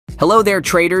Hello there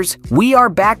traders, we are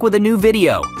back with a new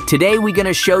video. Today we're going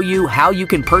to show you how you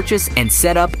can purchase and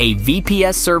set up a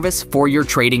VPS service for your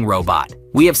trading robot.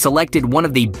 We have selected one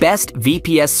of the best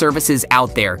VPS services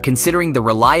out there considering the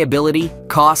reliability,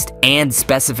 cost, and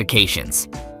specifications.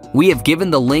 We have given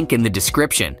the link in the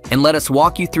description and let us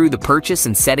walk you through the purchase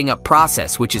and setting up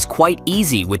process, which is quite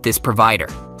easy with this provider.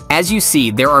 As you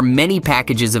see, there are many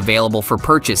packages available for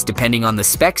purchase depending on the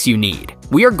specs you need.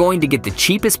 We are going to get the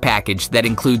cheapest package that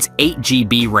includes 8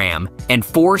 GB RAM and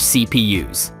 4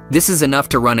 CPUs. This is enough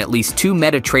to run at least 2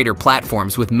 MetaTrader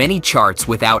platforms with many charts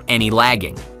without any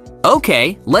lagging.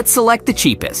 Okay, let's select the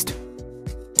cheapest.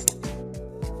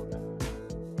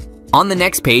 On the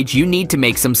next page, you need to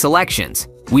make some selections.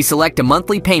 We select a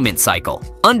monthly payment cycle.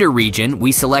 Under region,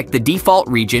 we select the default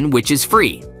region, which is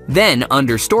free. Then,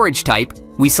 under storage type,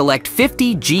 we select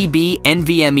 50 GB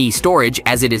NVMe storage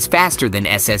as it is faster than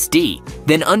SSD.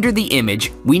 Then under the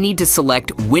image, we need to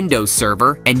select Windows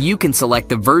Server, and you can select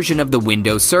the version of the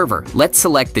Windows Server. Let's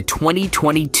select the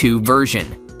 2022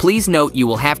 version. Please note you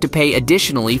will have to pay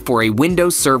additionally for a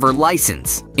Windows Server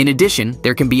license. In addition,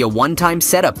 there can be a one-time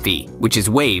setup fee, which is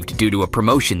waived due to a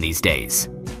promotion these days.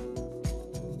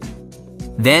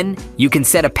 Then, you can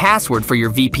set a password for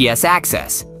your VPS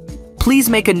access. Please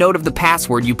make a note of the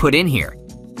password you put in here.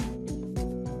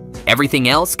 Everything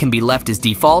else can be left as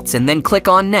defaults and then click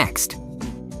on Next.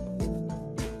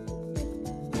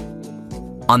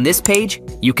 On this page,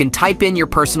 you can type in your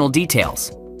personal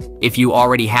details. If you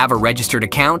already have a registered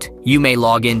account, you may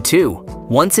log in too.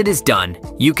 Once it is done,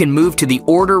 you can move to the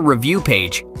Order Review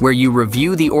page where you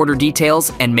review the order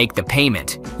details and make the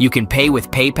payment. You can pay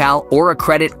with PayPal or a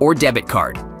credit or debit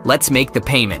card. Let's make the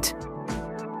payment.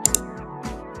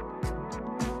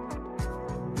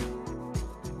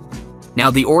 Now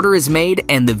the order is made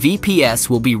and the VPS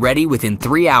will be ready within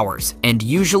 3 hours, and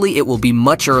usually it will be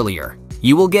much earlier.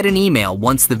 You will get an email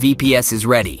once the VPS is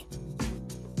ready.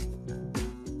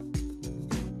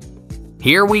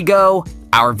 Here we go,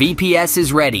 our VPS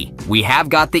is ready. We have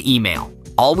got the email.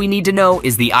 All we need to know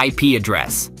is the IP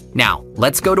address. Now,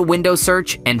 let's go to Windows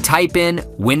Search and type in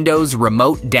Windows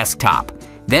Remote Desktop.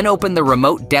 Then open the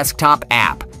Remote Desktop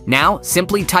app. Now,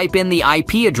 simply type in the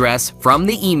IP address from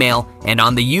the email and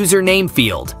on the username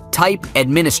field, type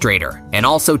administrator and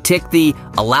also tick the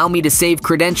Allow me to save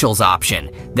credentials option.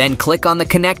 Then click on the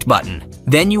Connect button.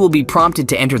 Then you will be prompted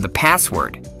to enter the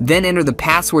password. Then enter the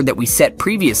password that we set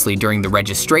previously during the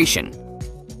registration.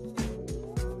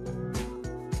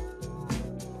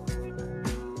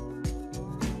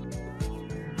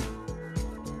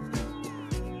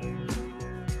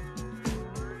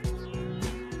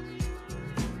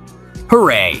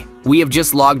 Hooray! We have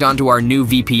just logged onto our new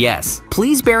VPS.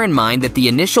 Please bear in mind that the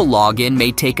initial login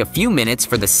may take a few minutes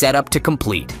for the setup to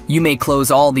complete. You may close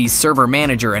all these Server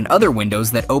Manager and other windows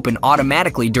that open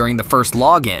automatically during the first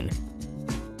login.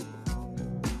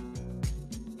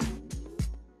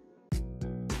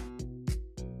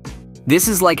 This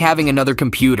is like having another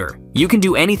computer. You can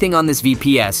do anything on this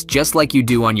VPS just like you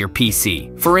do on your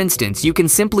PC. For instance, you can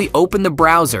simply open the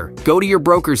browser, go to your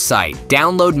broker's site,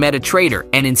 download MetaTrader,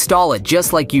 and install it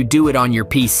just like you do it on your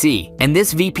PC. And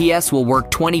this VPS will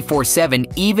work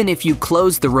 24/7 even if you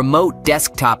close the remote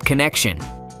desktop connection.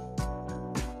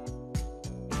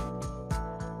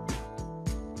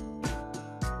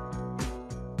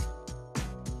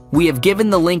 We have given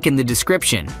the link in the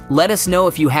description. Let us know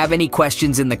if you have any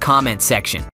questions in the comment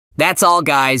section. That's all,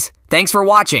 guys. Thanks for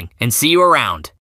watching and see you around.